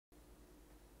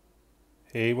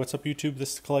Hey, what's up YouTube?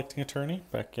 This is Collecting Attorney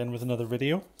back again with another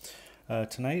video.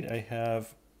 Tonight I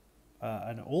have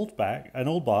an old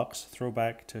box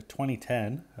throwback to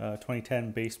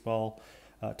 2010 baseball,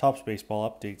 Topps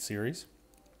Baseball Update Series.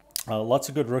 Lots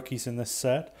of good rookies in this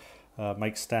set.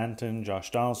 Mike Stanton, Josh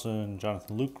Donaldson,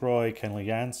 Jonathan Lucroy, Kenley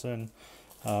Jansen.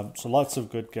 So lots of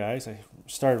good guys. I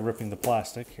started ripping the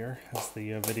plastic here as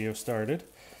the video started.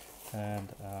 And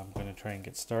I'm going to try and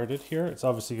get started here. It's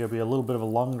obviously going to be a little bit of a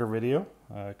longer video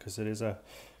because it is a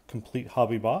complete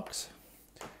hobby box.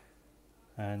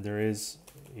 And there is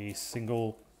a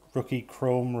single rookie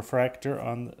chrome refractor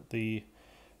on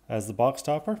as the box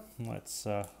topper. Let's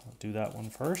do that one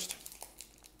first.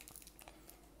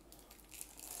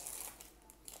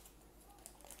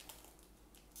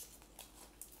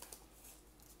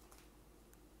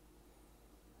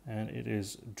 And it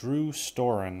is Drew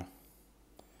Storen.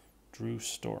 Drew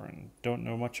Storen. Don't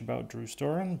know much about Drew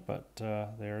Storen, but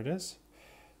there it is.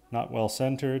 Not well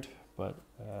centered, but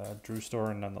Drew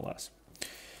Storen nonetheless.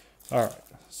 Alright,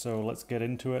 so let's get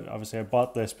into it. Obviously I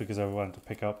bought this because I wanted to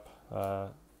pick up the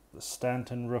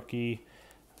Stanton rookie,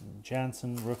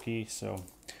 Jansen rookie, so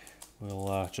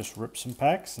we'll just rip some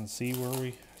packs and see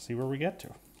where we get to.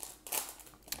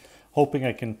 Hoping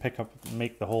I can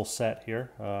make the whole set here.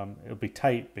 It'll be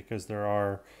tight because there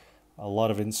are a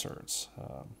lot of inserts.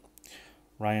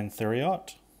 Ryan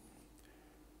Theriot,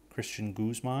 Christian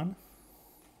Guzman,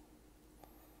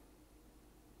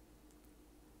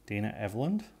 Dana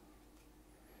Eveland,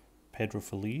 Pedro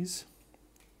Feliz,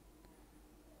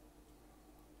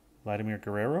 Vladimir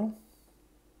Guerrero.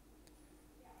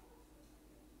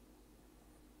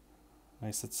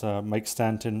 Nice, it's Mike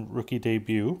Stanton rookie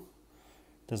debut.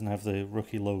 Doesn't have the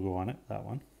rookie logo on it, that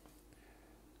one.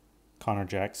 Connor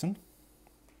Jackson.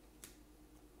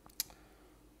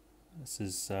 This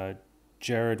is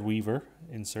Jared Weaver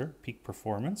insert, Peak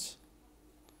Performance.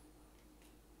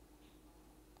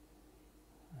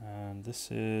 And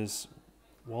this is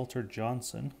Walter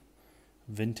Johnson,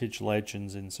 Vintage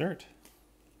Legends insert.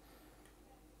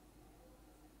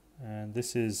 And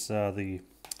this is the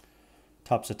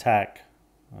Topps Attack,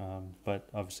 but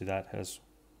obviously that has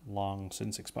long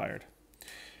since expired.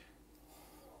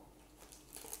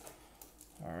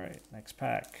 All right, next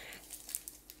pack.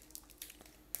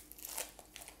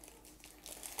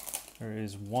 There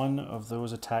is one of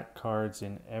those attack cards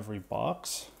in every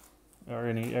box, or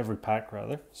every pack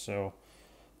rather, so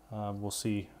we'll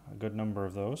see a good number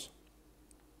of those.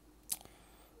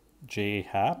 J.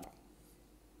 Happ,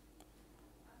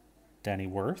 Danny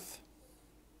Worth,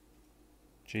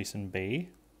 Jason Bay,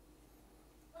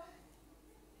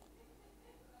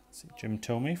 let's see, Jim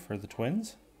Thome for the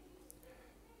Twins,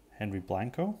 Henry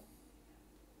Blanco,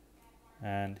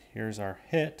 and here's our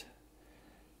hit,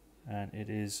 and it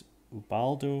is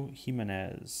Ubaldo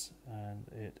Jimenez, and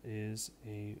it is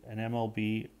an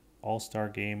MLB All-Star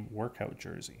Game workout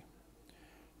jersey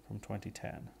from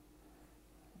 2010.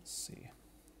 Let's see.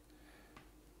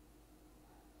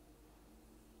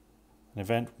 An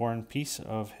event-worn piece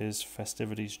of his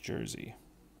festivities jersey.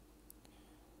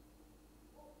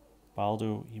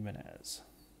 Ubaldo Jimenez.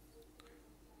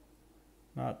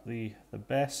 Not the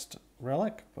best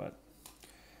relic, but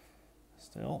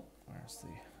still, where's the...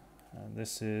 And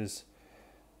this is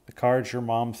the cards your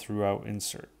mom threw out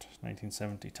insert,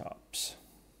 1970 Topps.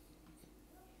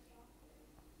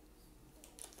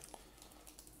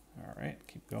 All right,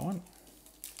 keep going.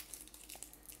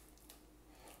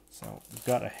 So we've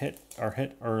got our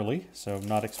hit early, so I'm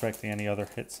not expecting any other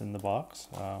hits in the box,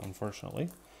 unfortunately.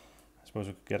 I suppose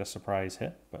we could get a surprise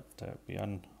hit, but it'd be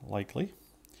unlikely.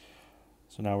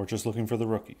 So now we're just looking for the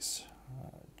rookies.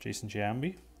 Jason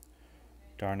Giambi,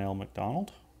 Darnell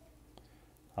McDonald,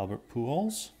 Albert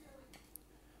Pujols,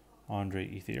 Andre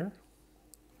Ethier,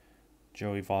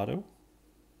 Joey Votto,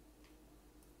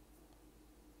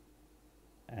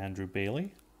 Andrew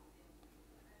Bailey,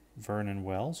 Vernon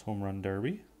Wells, Home Run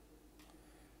Derby,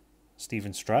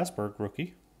 Steven Strasburg,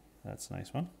 rookie. That's a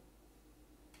nice one.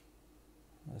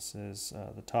 This is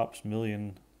the Topps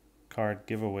Million card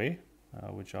giveaway,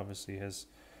 which obviously has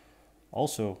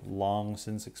also long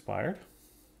since expired.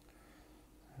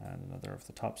 And another of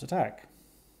the Topps Attack.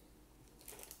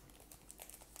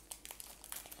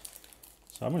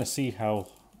 So I'm going to see how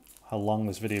long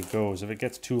this video goes. If it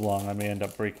gets too long, I may end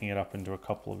up breaking it up into a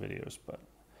couple of videos, but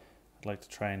I'd like to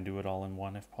try and do it all in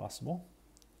one if possible.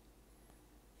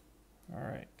 All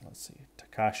right, let's see.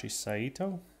 Takashi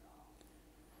Saito,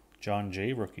 John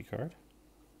Jay rookie card,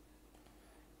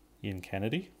 Ian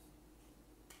Kennedy,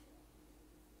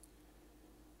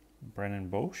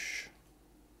 Brennan Boesch,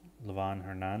 Livan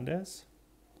Hernandez,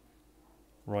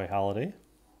 Roy Halladay,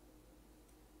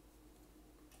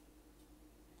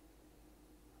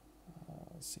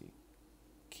 let's see,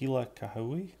 Kila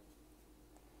Kahui,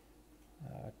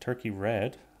 Turkey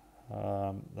Red,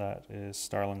 that is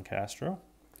Starlin Castro.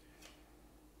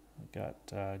 We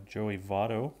got Joey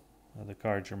Votto, the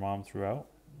card your mom threw out.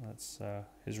 That's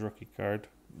his rookie card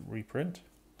reprint.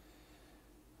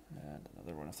 And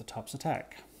another one of the Topps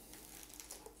Attack.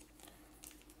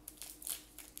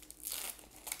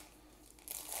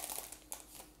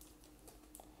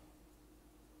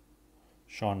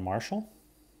 Sean Marshall,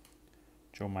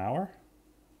 Joe Mauer,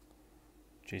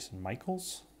 Jason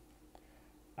Michaels,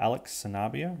 Alex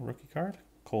Sanabia rookie card,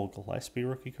 Cole Gillespie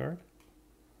rookie card,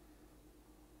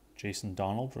 Jason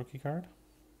Donald rookie card,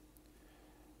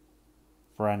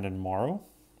 Brandon Morrow,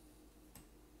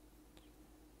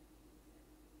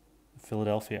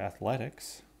 Philadelphia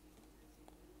Athletics,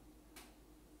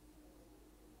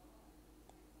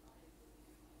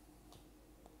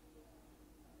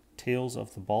 Tales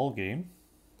of the Ball Game.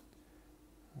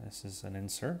 This is an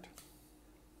insert.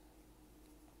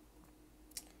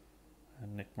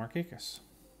 And Nick Markakis.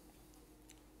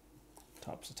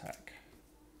 Topps Attack.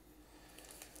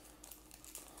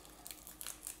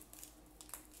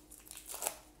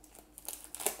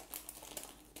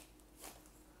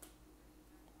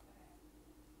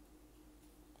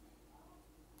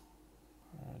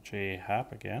 J.A.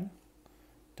 Happ again.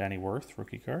 Danny Worth,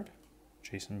 rookie card.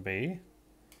 Jason Bay.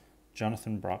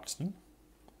 Jonathan Broxton.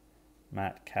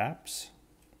 Matt Capps.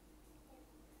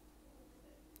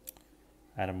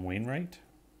 Adam Wainwright.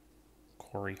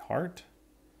 Corey Hart.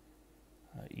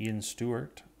 Ian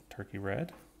Stewart, Turkey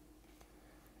Red.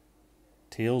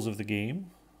 Tales of the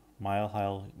Game. Mile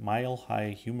High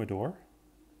Humidor.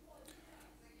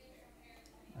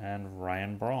 And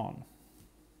Ryan Braun.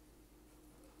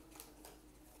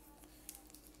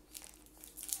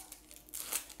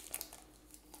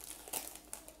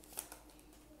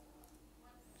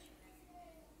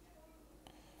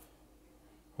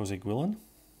 Jose Guillen,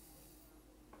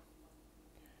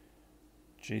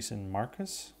 Jason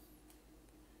Marcus,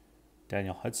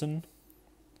 Daniel Hudson,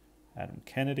 Adam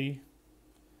Kennedy,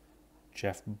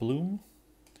 Jeff Bloom,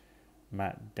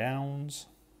 Matt Downs,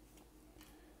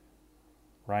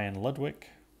 Ryan Ludwig,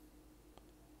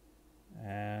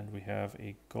 and we have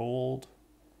a gold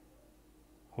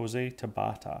Jose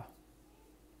Tabata.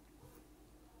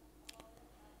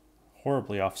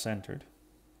 Horribly off-centered.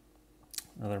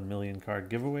 Another million card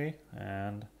giveaway,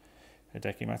 and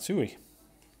Hideki Matsui.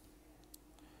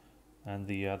 And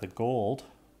the gold,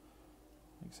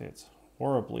 like I say, it's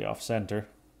horribly off center.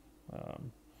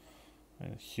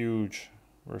 Huge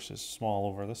versus small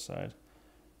over this side.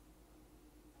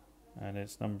 And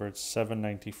it's numbered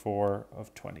 794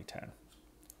 of 2010.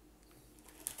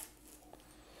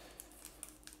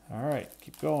 All right,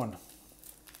 keep going.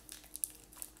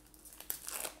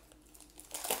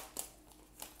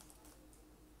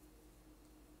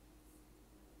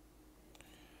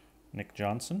 Nick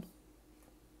Johnson,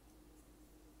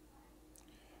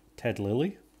 Ted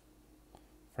Lilly,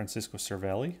 Francisco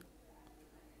Cervelli,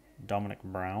 Dominic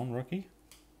Brown, rookie,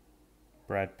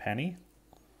 Brad Penny,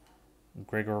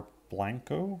 Gregor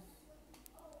Blanco,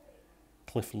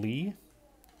 Cliff Lee.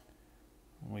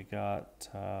 We got,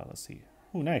 let's see,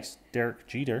 oh nice, Derek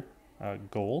Jeter,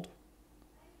 gold.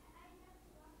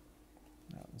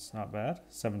 That's not bad,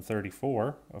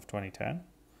 734 of 2010.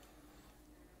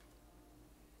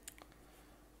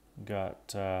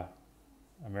 Got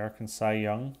American Cy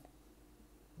Young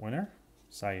winner,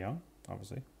 Cy Young,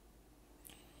 obviously.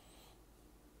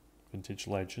 Vintage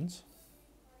Legends.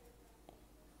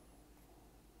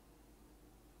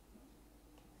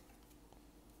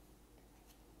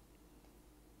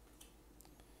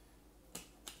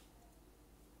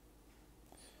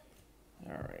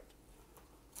 All right.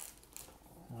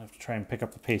 I have to try and pick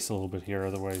up the pace a little bit here,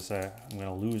 otherwise I'm going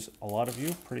to lose a lot of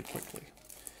you pretty quickly.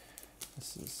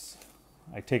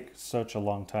 I take such a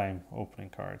long time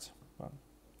opening cards. But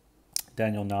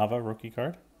Daniel Nava, rookie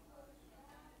card.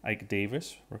 Ike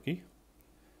Davis, rookie.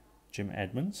 Jim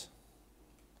Edmonds.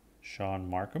 Sean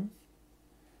Markham.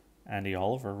 Andy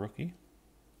Oliver, rookie.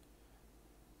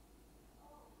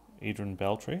 Adrian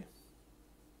Beltre.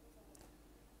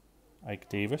 Ike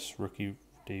Davis, rookie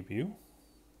debut.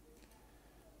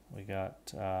 We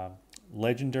got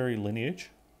Legendary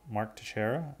Lineage, Mark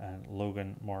Teixeira and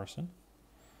Logan Morrison.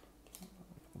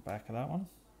 The back of that one.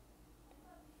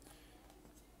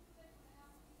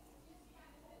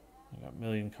 We got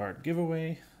million card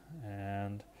giveaway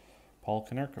and Paul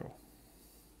Konerko.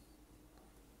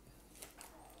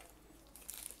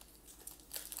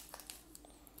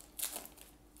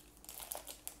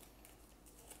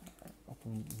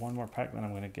 Open one more pack, then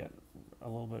I'm going to get a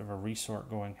little bit of a resort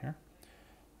going here.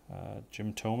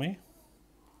 Jim Thome,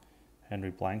 Henry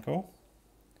Blanco,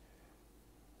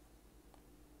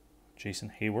 Jason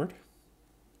Hayward,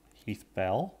 Heath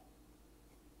Bell,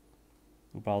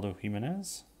 Ubaldo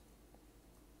Jimenez,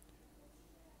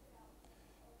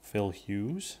 Phil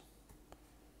Hughes,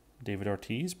 David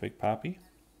Ortiz, Big Papi.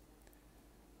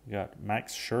 We got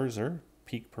Max Scherzer,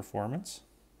 Peak Performance.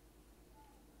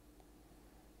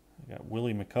 We got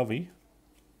Willie McCovey,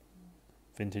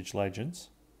 Vintage Legends.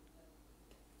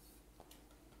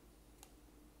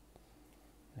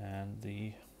 And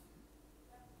the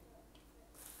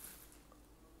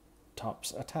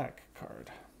Topps Attack card.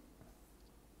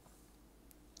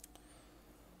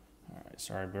 Alright,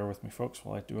 sorry, bear with me folks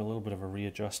while I do a little bit of a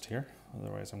readjust here.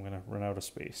 Otherwise I'm going to run out of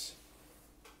space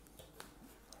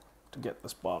to get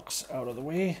this box out of the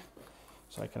way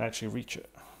so I can actually reach it.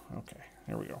 Okay,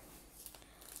 here we go.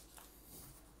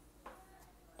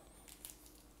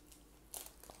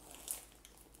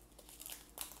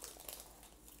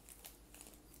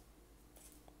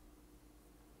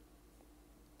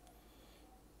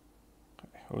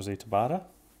 Okay, Jose Tabata,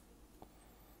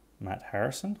 Matt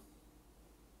Harrison,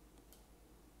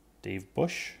 Dave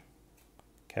Bush,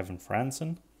 Kevin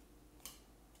Franzen,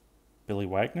 Billy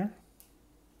Wagner,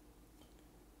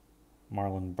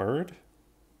 Marlon Byrd,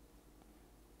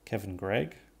 Kevin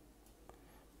Gregg,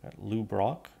 got Lou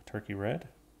Brock, Turkey Red,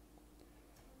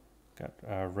 got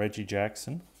Reggie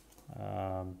Jackson,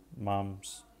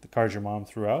 the cards your mom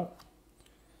threw out,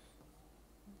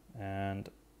 and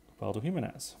Ubaldo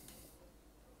Jimenez.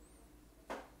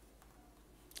 I'm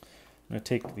going to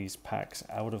take these packs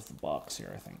out of the box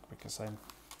here, I think, because I'm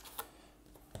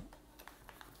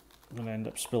going to end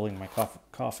up spilling my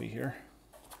coffee here,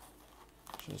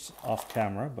 which is off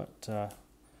camera, but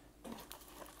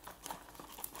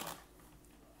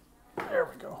there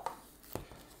we go.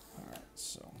 All right,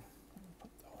 so put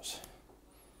those.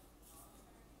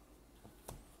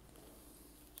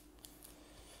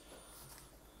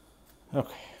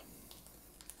 Okay.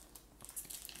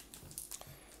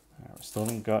 All right, we still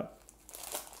haven't got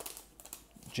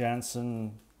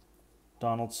Jansen,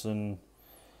 Donaldson,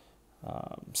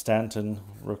 Stanton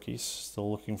rookies. Still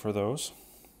looking for those.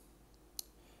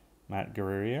 Matt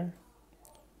Guerrier,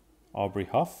 Aubrey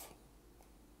Huff,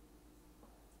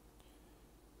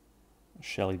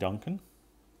 Shelley Duncan,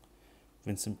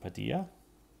 Vincent Padilla,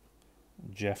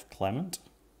 Jeff Clement,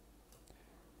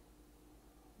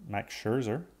 Max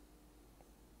Scherzer,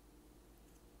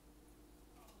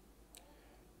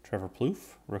 Trevor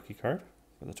Plouffe, rookie card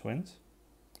for the Twins.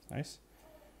 Nice.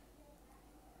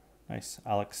 Nice.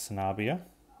 Alex Sanabia,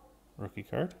 rookie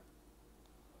card.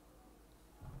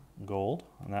 Gold,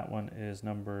 and that one is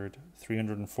numbered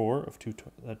 304 of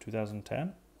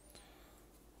 2010.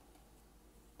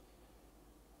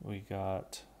 We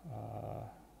got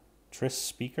Tris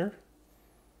Speaker,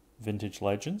 Vintage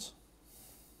Legends,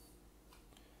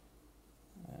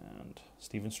 and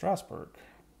Steven Strasburg.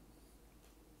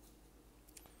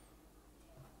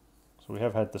 So we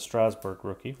have had the Strasburg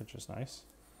rookie, which is nice.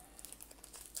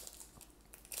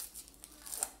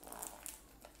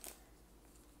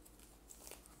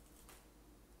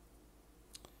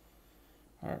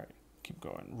 All right, keep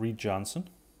going. Reed Johnson,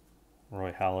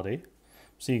 Roy Halladay.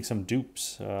 I'm seeing some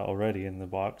dupes already in the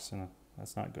box, and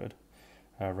that's not good.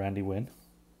 Randy Wynn,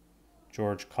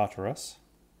 George Coteras,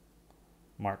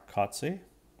 Mark Kotze,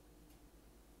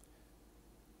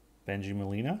 Benji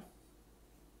Molina,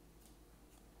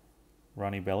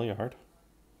 Ronnie Belliard,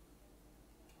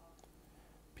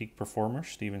 Peak Performer,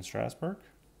 Steven Strasburg.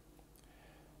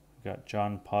 We've got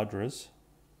John Padres,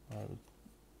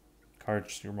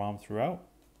 cards your mom threw out,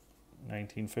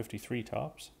 1953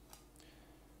 Topps,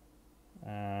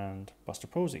 and Buster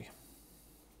Posey.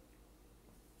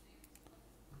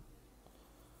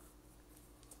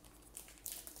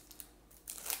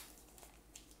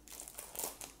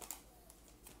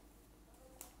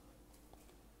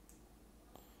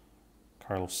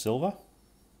 Carlos Silva,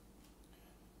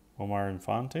 Omar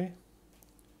Infante,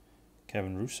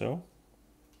 Kevin Russo,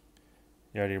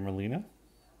 Yadier Molina,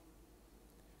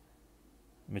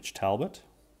 Mitch Talbot,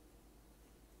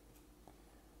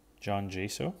 John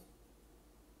Jaso,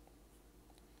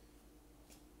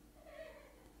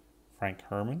 Frank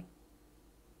Herman.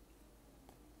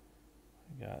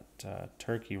 We got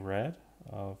Turkey Red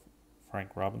of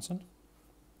Frank Robinson.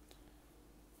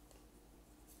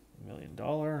 $1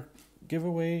 million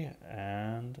giveaway,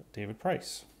 and David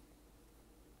Price.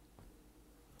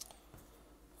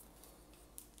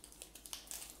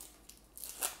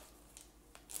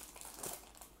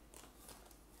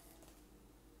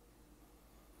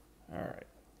 All right,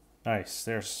 nice.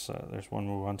 There's one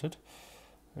we wanted.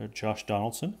 Josh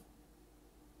Donaldson,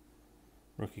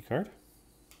 rookie card.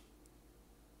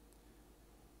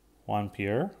 Juan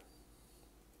Pierre,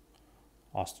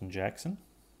 Austin Jackson,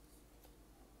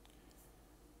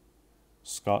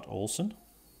 Scott Olson.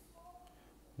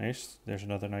 Nice. There's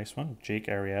another nice one. Jake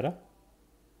Arrieta,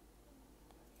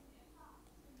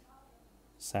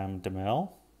 Sam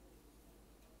Demel,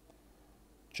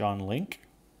 John Link.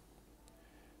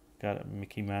 Got a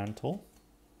Mickey Mantle.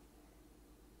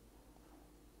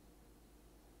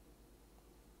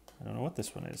 I don't know what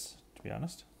this one is, to be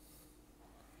honest.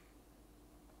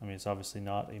 I mean, it's obviously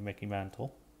not a Mickey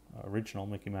Mantle, original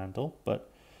Mickey Mantle, but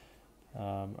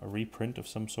a reprint of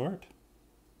some sort.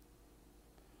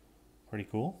 Pretty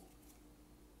cool.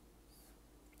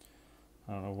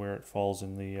 I don't know where it falls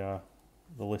in the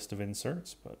list of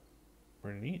inserts, but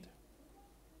pretty neat.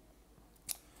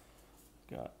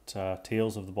 Got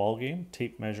Tales of the Ball Game,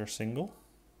 tape measure single.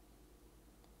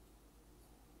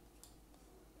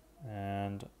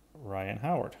 And Ryan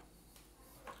Howard.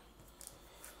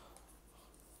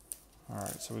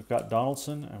 Alright, so we've got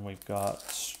Donaldson, and we've got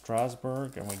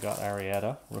Strasburg, and we've got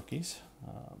Arrieta, rookies.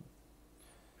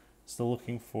 Still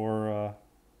looking for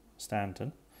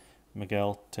Stanton.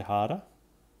 Miguel Tejada.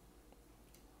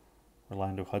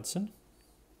 Orlando Hudson.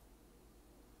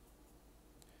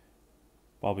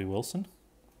 Bobby Wilson.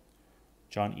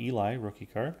 John Eli, rookie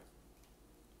card.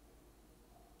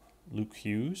 Luke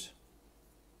Hughes.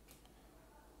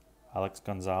 Alex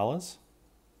Gonzalez.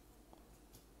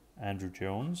 Andrew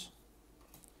Jones.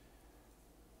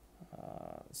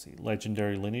 Let's see,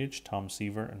 Legendary Lineage, Tom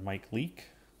Seaver and Mike Leake.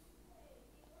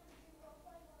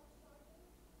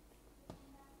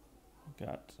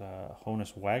 Got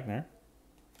Honus Wagner.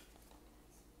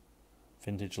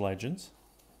 Vintage Legends.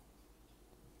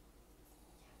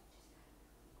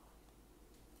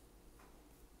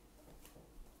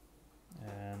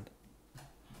 And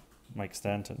Mike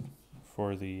Stanton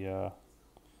for the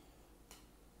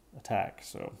attack.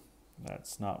 So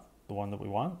that's not the one that we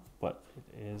want, but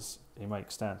it is a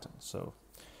Mike Stanton. So,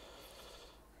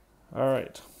 all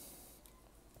right.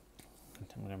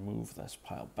 I'm going to move this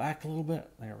pile back a little bit.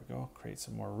 There we go. Create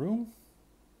some more room.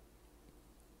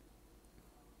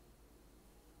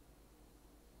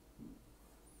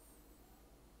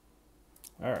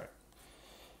 All right.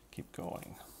 Keep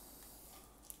going.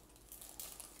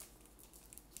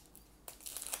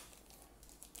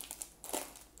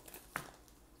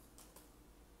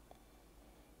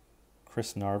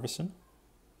 Chris Narveson,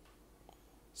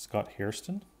 Scott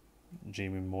Hairston,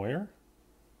 Jamie Moyer,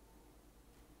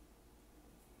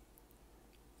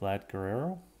 Vlad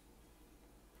Guerrero,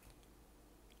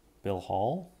 Bill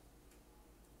Hall,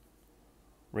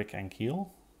 Rick Ankiel,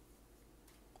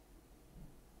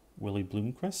 Willie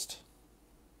Bloomquist,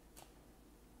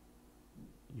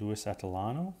 Luis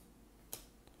Atalano,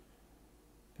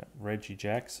 got Reggie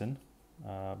Jackson,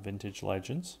 Vintage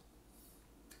Legends,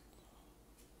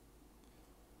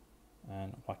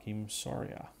 and Joaquim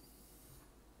Soria.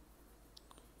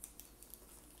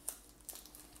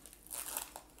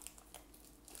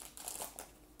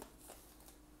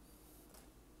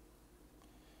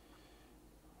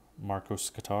 Marcos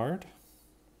Catard,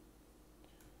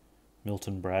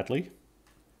 Milton Bradley,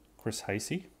 Chris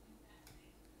Heisey,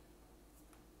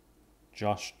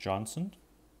 Josh Johnson,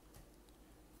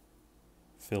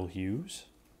 Phil Hughes,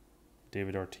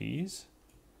 David Ortiz,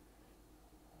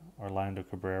 Orlando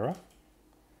Cabrera.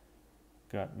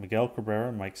 Got Miguel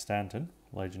Cabrera, Mike Stanton,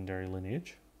 Legendary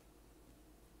Lineage.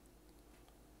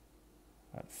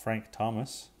 Got Frank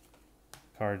Thomas,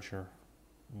 card your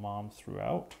mom threw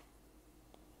out.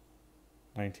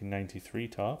 1993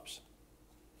 tops.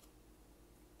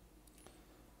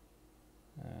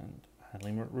 And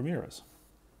Hanley Ramirez.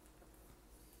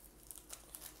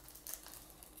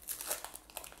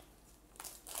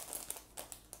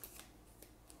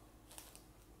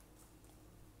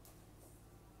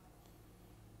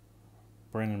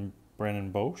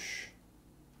 Brennan Bosch,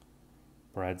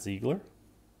 Brad Ziegler,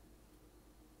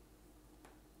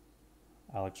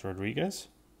 Alex Rodriguez,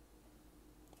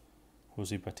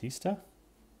 Jose Batista,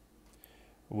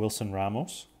 Wilson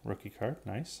Ramos, rookie card,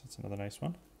 nice, that's another nice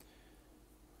one.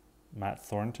 Matt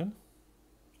Thornton,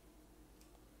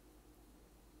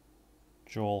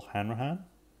 Joel Hanrahan,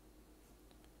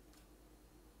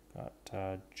 got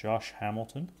Josh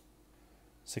Hamilton,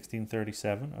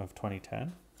 1637 of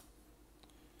 2010.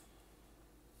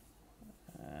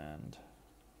 And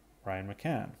Ryan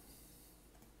McCann.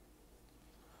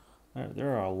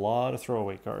 There are a lot of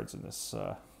throwaway cards in this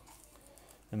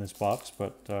box,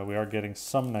 but we are getting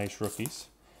some nice rookies.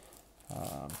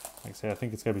 Like I say, I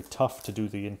think it's going to be tough to do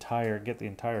get the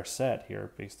entire set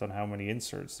here based on how many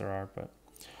inserts there are. But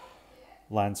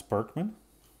Lance Berkman,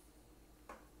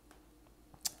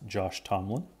 Josh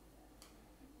Tomlin,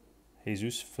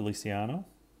 Jesus Feliciano,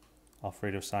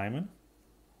 Alfredo Simon,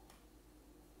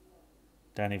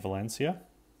 Danny Valencia,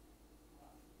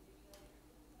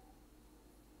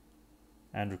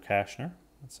 Andrew Kashner.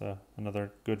 That's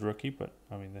another good rookie, but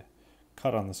I mean the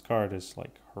cut on this card is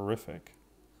like horrific.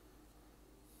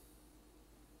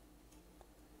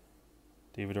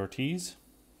 David Ortiz,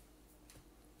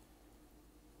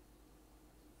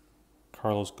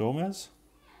 Carlos Gomez,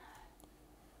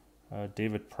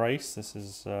 David Price. This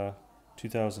is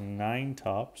 2009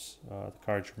 Topps. The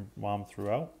cards your mom threw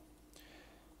out,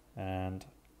 and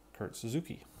Kurt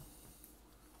Suzuki.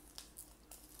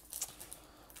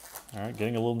 All right,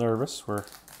 getting a little nervous. We're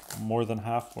more than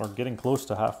half, or getting close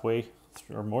to halfway,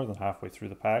 or more than halfway through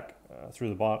the pack, through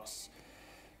the box,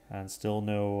 and still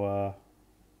no.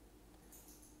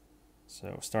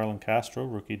 So Starlin Castro,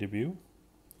 rookie debut.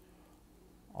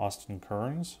 Austin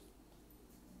Kearns,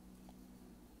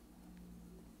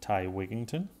 Ty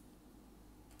Wigington,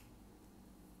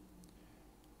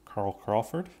 Carl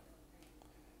Crawford,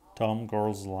 Tom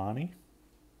Gorzlani,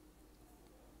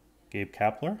 Gabe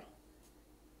Kapler,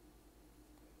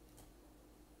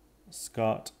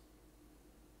 Scott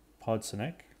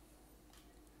Podsenek,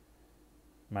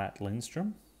 Matt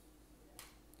Lindstrom,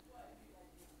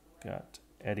 got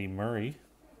Eddie Murray,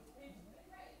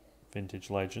 Vintage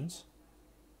Legends,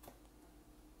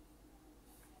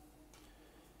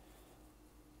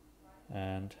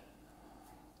 and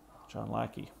John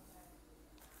Lackey.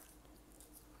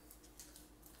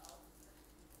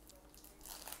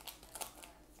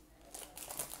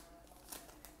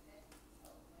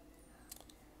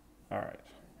 All right.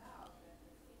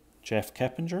 Jeff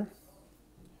Keppinger,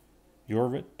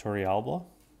 Jorvit Torrealba,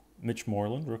 Mitch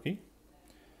Moreland, rookie,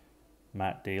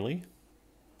 Matt Daly,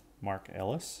 Mark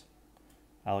Ellis,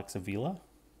 Alex Avila,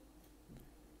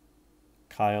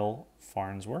 Kyle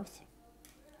Farnsworth,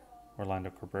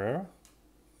 Orlando Cabrera,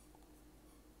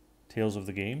 Tales of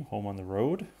the Game, Home on the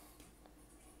Road,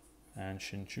 and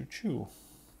Shin Chu Chu.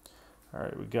 All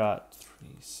right, we got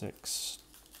 3, 6,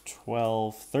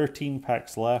 12, 13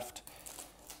 packs left,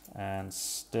 and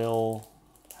still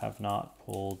have not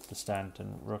pulled the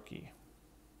Stanton rookie.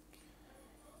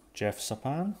 Jeff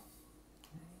Sapan,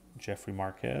 Jeffrey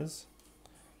Marquez,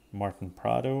 Martin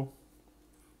Prado,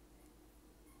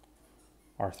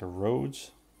 Arthur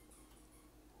Rhodes,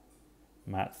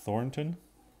 Matt Thornton,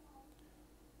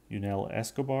 Yunel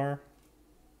Escobar,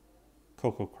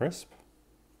 Coco Crisp,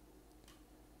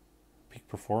 Peak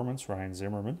Performance, Ryan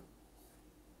Zimmerman,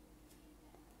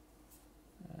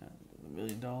 and $1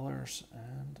 million,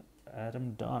 and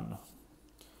Adam Dunn.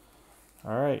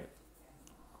 All right,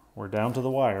 we're down to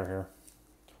the wire here.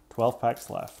 12 packs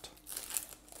left.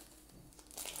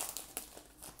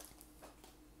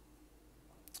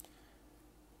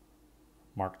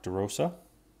 Mark DeRosa,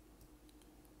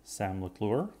 Sam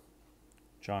LeClure,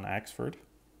 John Axford,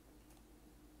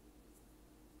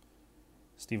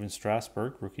 Steven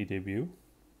Strasburg, rookie debut,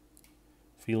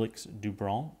 Felix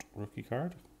Dubront, rookie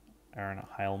card, Aaron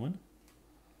Heilman,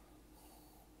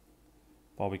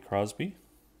 Bobby Crosby,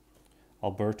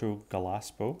 Alberto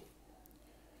Galaspo,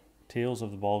 Tales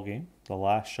of the Ball Game, The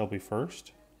Last Shall Be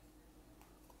First.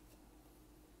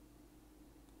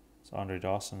 It's Andre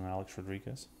Dawson and Alex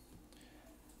Rodriguez,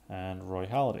 and Roy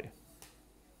Halladay.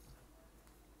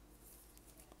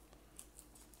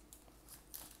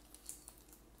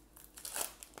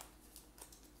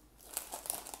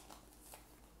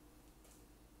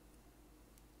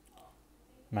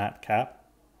 Matt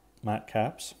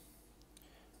Capps,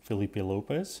 Felipe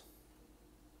Lopez,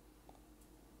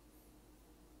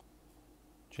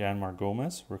 Janmar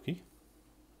Gomez, rookie,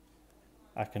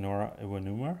 Akinora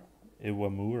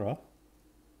Iwamura,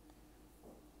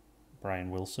 Brian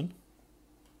Wilson,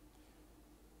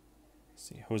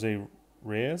 Jose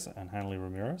Reyes and Hanley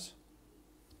Ramirez,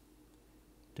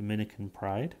 Dominican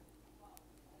Pride,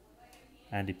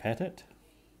 Andy Pettit,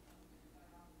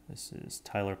 this is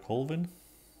Tyler Colvin,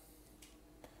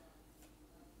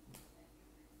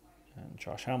 and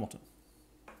Josh Hamilton.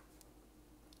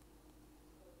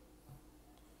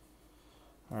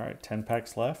 All right, 10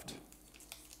 packs left.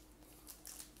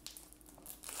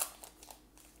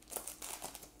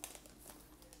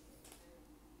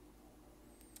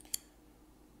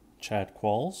 Chad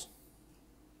Qualls,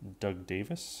 Doug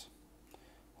Davis,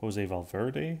 Jose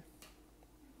Valverde,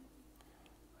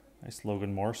 nice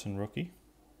Logan Morrison rookie,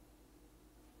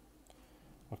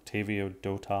 Octavio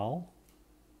Dotal,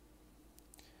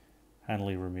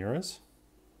 Hanley Ramirez,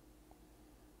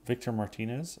 Victor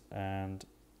Martinez, and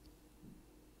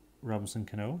Robinson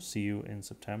Cano, see you in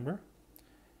September.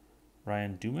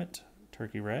 Ryan Dumit,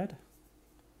 Turkey Red,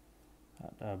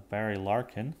 Barry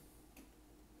Larkin,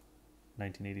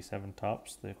 1987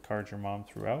 Topps, the card your mom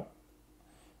threw out.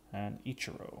 And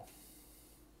Ichiro.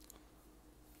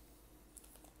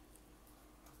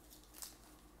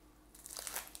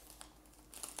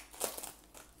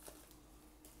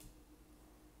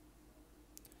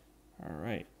 All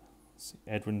right, let's see,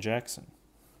 Edwin Jackson.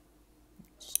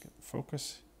 Just get the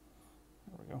focus.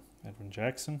 There we go, Edwin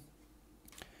Jackson.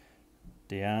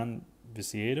 Dejan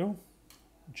Viciedo,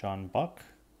 John Buck,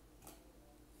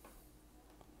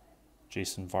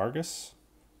 Jason Vargas,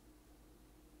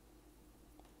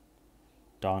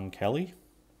 Don Kelly,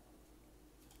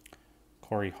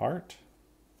 Corey Hart,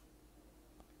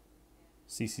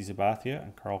 CC Sabathia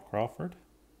and Carl Crawford.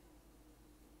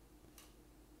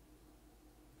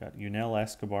 Got Yunel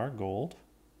Escobar, gold.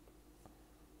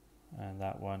 And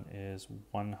that one is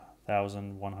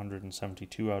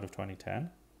 1,172 out of 2010.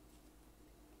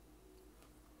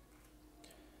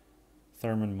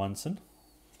 Thurman Munson,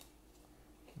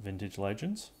 Vintage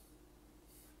Legends.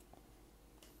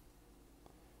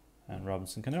 And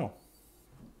Robinson Cano.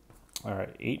 All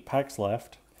right, 8 packs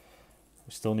left.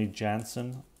 We still need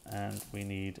Jansen and we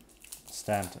need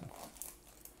Stanton.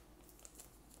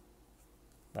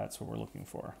 That's what we're looking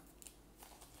for.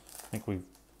 I think we've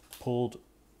pulled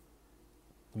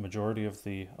the majority of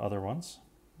the other ones,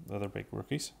 the other big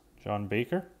rookies. John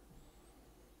Baker,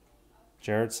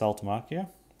 Jared Saltamakia,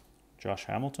 Josh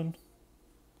Hamilton,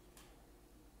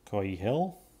 Koi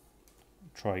Hill,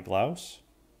 Troy Glaus,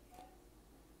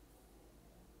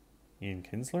 Ian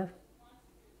Kinsler,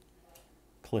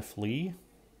 Cliff Lee,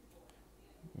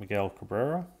 Miguel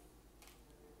Cabrera,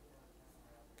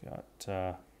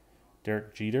 got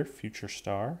Derek Jeter, future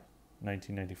star,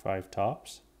 1995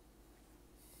 Topps,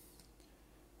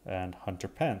 and Hunter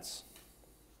Pence.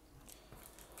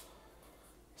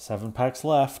 7 packs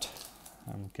left.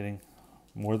 I'm getting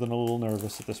more than a little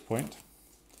nervous at this point.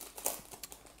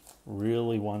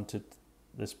 Really wanted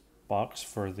this box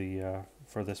for the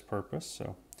for this purpose.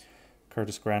 So,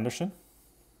 Curtis Granderson,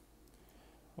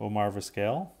 Omar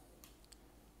Vizquel,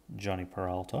 Johnny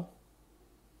Peralta,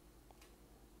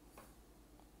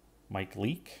 Mike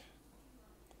Leake,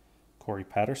 Corey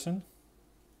Patterson,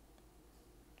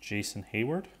 Jason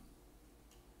Hayward,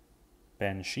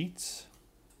 Ben Sheets,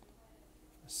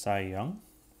 Cy Young,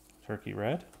 Turkey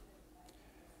Red.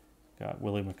 Got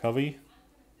Willie McCovey,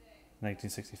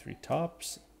 1963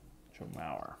 Topps, Joe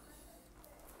Mauer.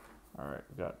 All right,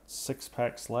 we've got 6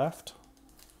 packs left.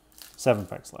 7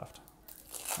 packs left.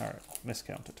 All right,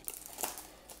 miscounted.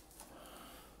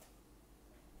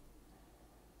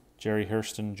 Jerry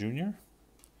Hurston Jr.,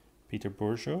 Peter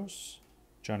Bourgeos,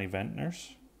 Johnny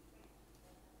Ventners,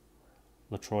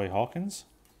 LaTroy Hawkins,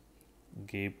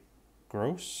 Gabe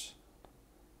Gross.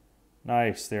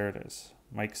 Nice, there it is.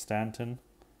 Mike Stanton,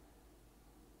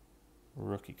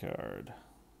 rookie card.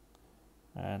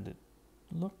 And it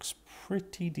looks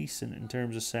pretty decent in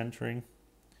terms of centering.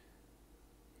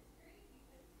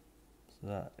 So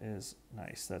that is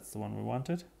nice. That's the one we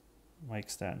wanted.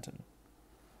 Mike Stanton.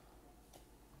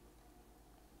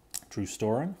 Drew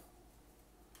Storen,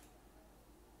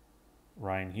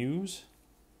 Ryan Hughes,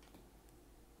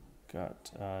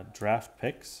 got draft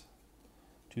picks,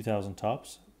 2000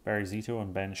 Topps, Barry Zito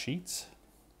and Ben Sheets,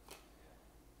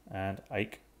 and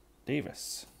Ike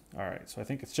Davis. All right, so I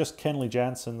think it's just Kenley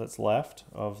Jansen that's left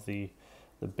of the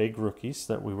big rookies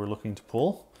that we were looking to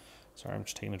pull. Sorry, I'm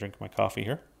just taking a drink of my coffee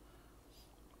here.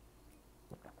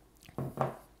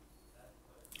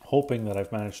 Hoping that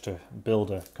I've managed to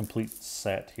build a complete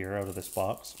set here out of this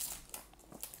box.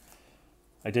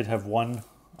 I did have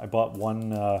I bought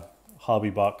one hobby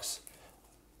box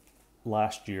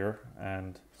last year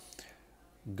and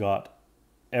got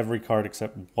every card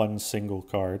except one single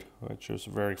card, which was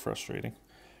very frustrating.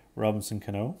 Robinson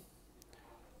Cano,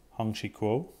 Hong-Chi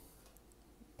Kuo,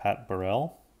 Pat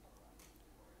Burrell,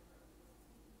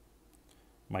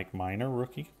 Mike Minor,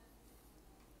 rookie,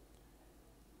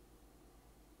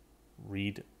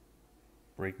 Reed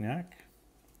Brignac,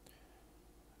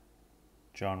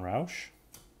 John Roush,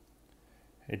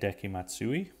 Hideki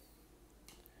Matsui,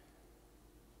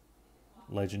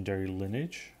 Legendary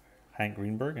Lineage, Hank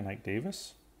Greenberg and Ike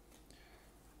Davis,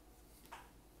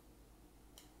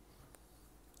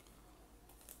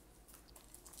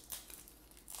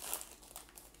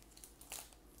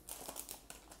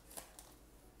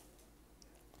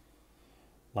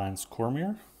 Lance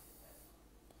Cormier,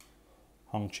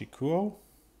 Hong-Chi Kuo,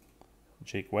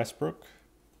 Jake Westbrook,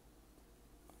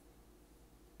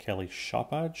 Kelly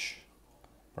Shoppage,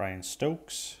 Brian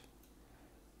Stokes,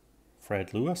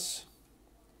 Fred Lewis,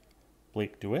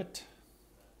 Blake DeWitt,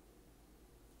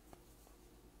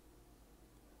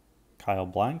 Kyle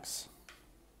Blanks,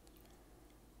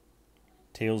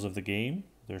 Tales of the Game.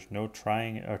 There's no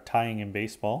trying or tying in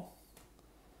baseball.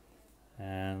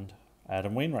 And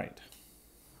Adam Wainwright.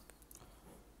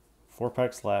 4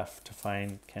 packs left to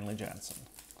find Kenley Jansen.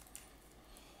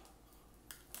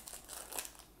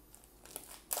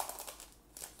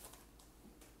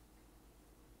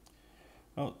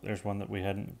 Oh, there's one that we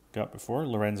hadn't got before.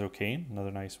 Lorenzo Cain,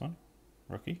 another nice one.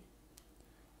 Rookie.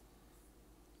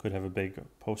 Could have a big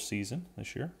postseason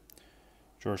this year.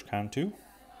 George Cantu.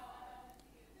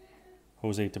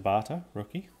 Jose Tabata,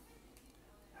 rookie.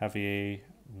 Javier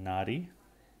Nadi.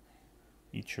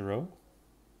 Ichiro.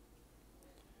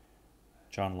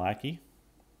 John Lackey.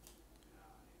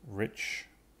 Rich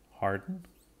Harden.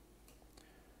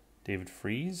 David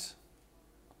Freese.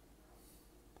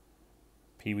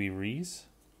 Pee Wee Reese.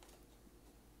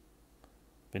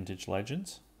 Vintage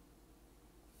Legends.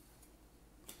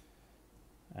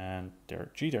 And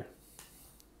Derek Jeter.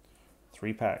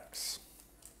 3 packs.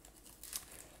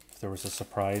 If there was a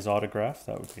surprise autograph,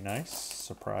 that would be nice.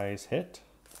 Surprise hit.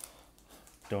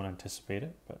 Don't anticipate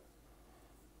it, but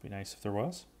it'd be nice if there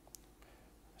was.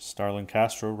 Starlin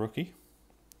Castro, rookie.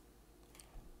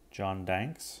 John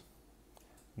Danks.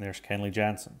 And there's Kenley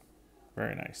Jansen.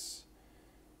 Very nice.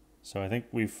 So I think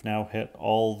we've now hit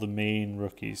all the main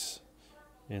rookies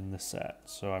in the set.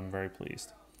 So I'm very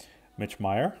pleased. Mitch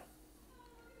Meyer.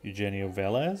 Eugenio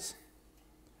Velez.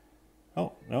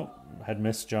 Oh, no. Had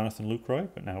missed Jonathan Lucroy,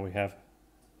 but now we have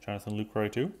Jonathan Lucroy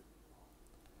too.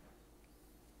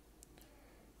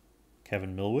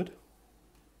 Kevin Millwood.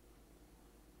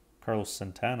 Carlos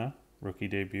Santana, rookie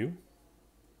debut.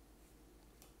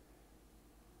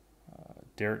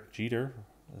 Derek Jeter.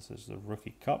 This is the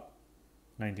Rookie Cup.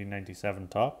 1997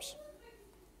 tops.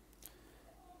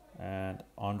 And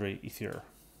Andre Ethier.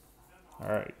 All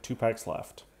right, 2 packs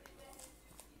left.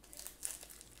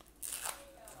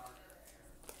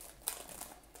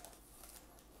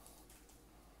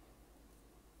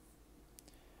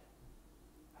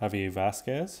 Javier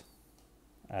Vasquez,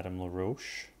 Adam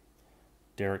LaRoche,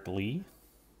 Derek Lee,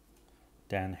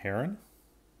 Dan Heron,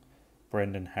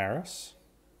 Brendan Harris,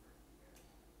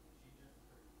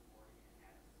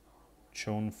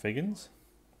 Chone Figgins,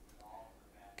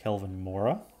 Kelvin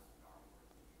Mora,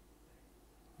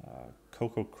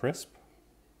 Coco Crisp,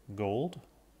 Gold,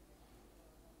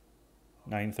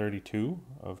 932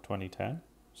 of 2010.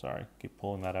 Sorry, keep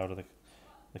pulling that out of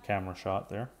the camera shot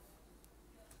there.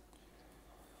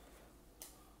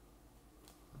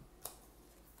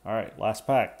 All right, last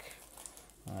pack.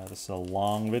 This is a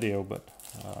long video, but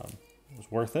it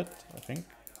was worth it, I think.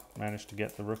 Managed to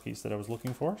get the rookies that I was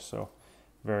looking for, so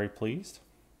very pleased.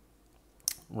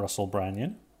 Russell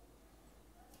Branyan.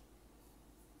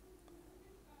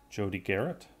 Jody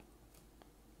Garrett.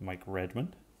 Mike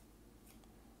Redmond.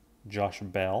 Josh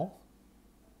Bell,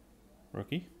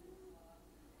 rookie.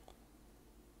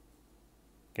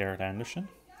 Garrett Anderson.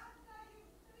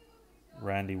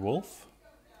 Randy Wolf.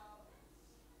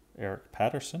 Eric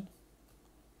Patterson.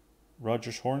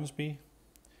 Rogers Hornsby.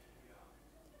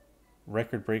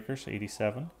 Record Breakers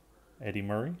 87. Eddie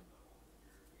Murray.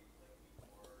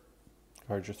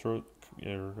 Card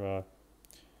your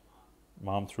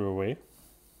mom threw away.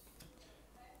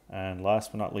 And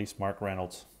last but not least, Mark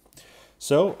Reynolds.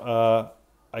 So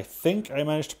I think I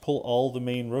managed to pull all the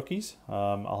main rookies.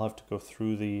 I'll have to go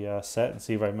through the set and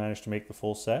see if I managed to make the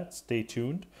full set. Stay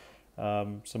tuned.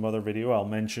 Some other video I'll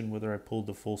mention whether I pulled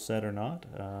the full set or not.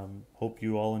 Hope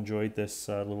you all enjoyed this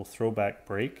little throwback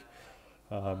break.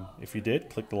 If you did,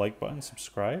 click the like button,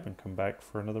 subscribe, and come back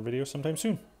for another video sometime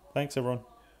soon. Thanks everyone.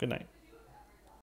 Good night.